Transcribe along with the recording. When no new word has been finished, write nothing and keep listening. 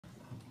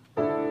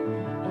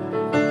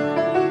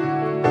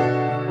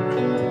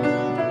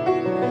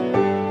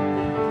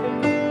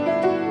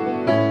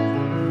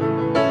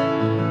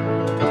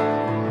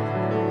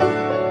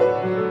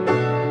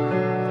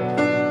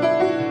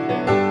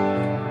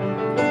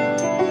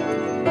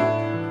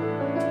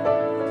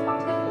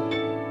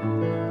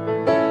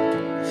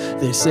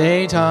They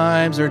say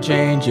times are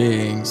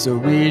changing, so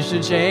we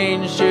should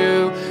change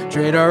too.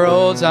 Trade our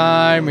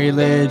old-time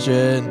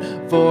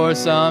religion for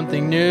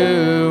something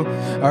new.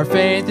 Our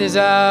faith is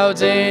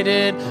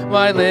outdated,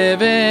 why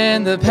live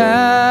in the past?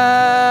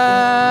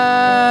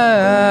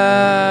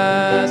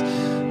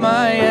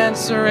 My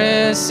answer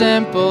is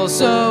simple,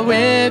 so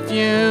if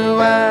you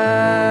ask,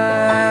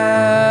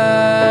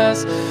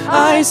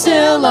 I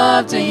still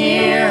love to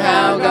hear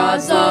how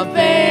God's love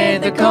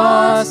paid the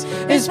cost.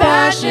 His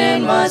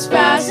passion was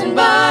fastened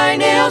by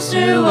nails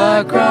to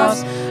a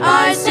cross.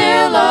 I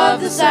still love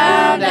the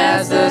sound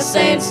as the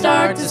saints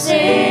start to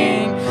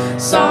sing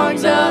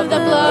songs of the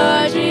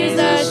blood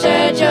Jesus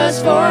shed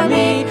just for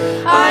me.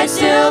 I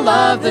still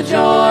love the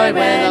joy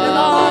when the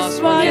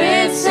lost one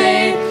gets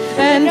saved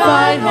and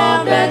find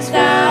hope that's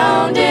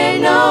found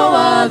in no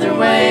other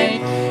way.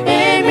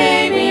 It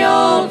may be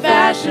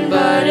old-fashioned,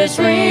 but it's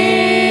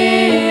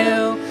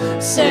real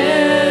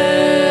still.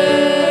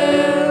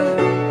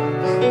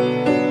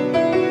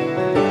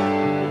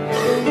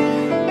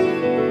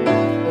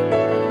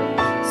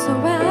 So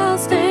I'll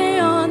stay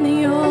on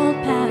the old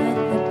path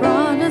that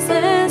brought us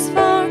this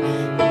far,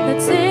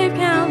 that saved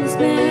countless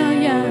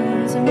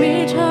millions and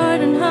reached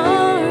hardened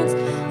hearts.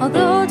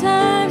 Although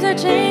times are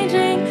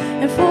changing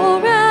and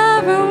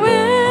forever will,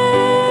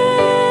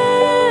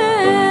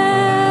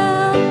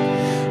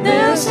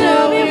 there'll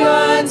still be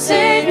one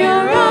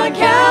Savior on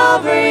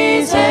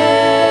Calvary's hill.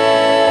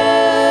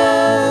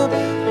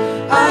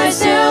 I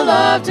still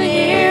love to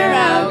hear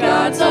how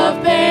God's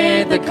love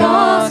paid the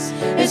cost.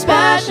 His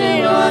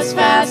passion was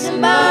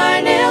fastened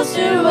by nails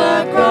to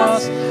a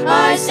cross.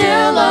 I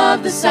still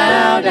love the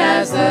sound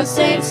as the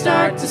saints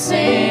start to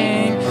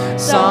sing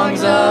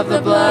songs of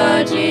the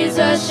blood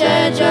Jesus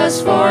shed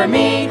just for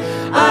me.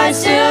 I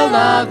still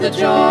love the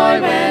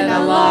joy when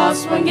a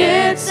lost one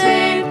gets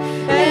saved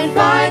and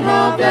find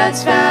hope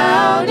that's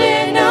found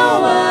in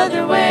no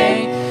other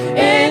way.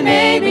 It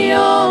may be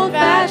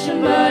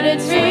old-fashioned, but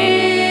it's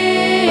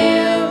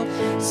real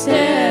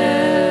still.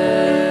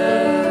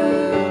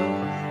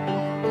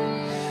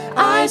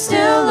 I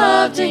still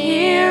love to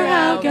hear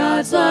how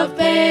God's love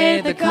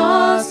paid the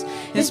cost.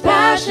 His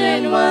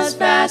passion was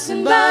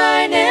fastened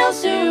by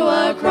nails to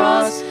a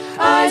cross.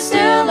 I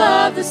still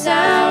love the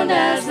sound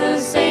as the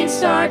saints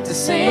start to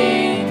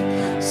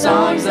sing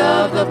songs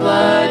of the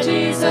blood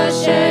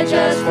Jesus shed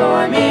just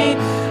for me.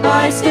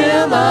 I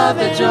still love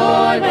the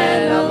joy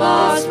when a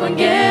lost one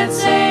gets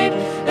saved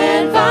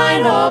and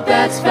find hope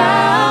that's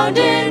found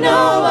in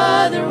no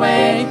other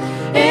way.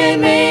 It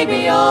may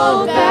be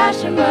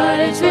old-fashioned, but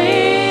it's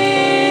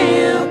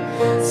real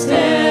still.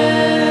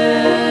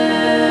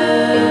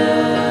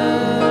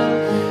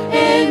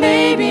 It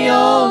may be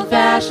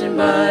old-fashioned,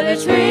 but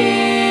it's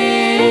real.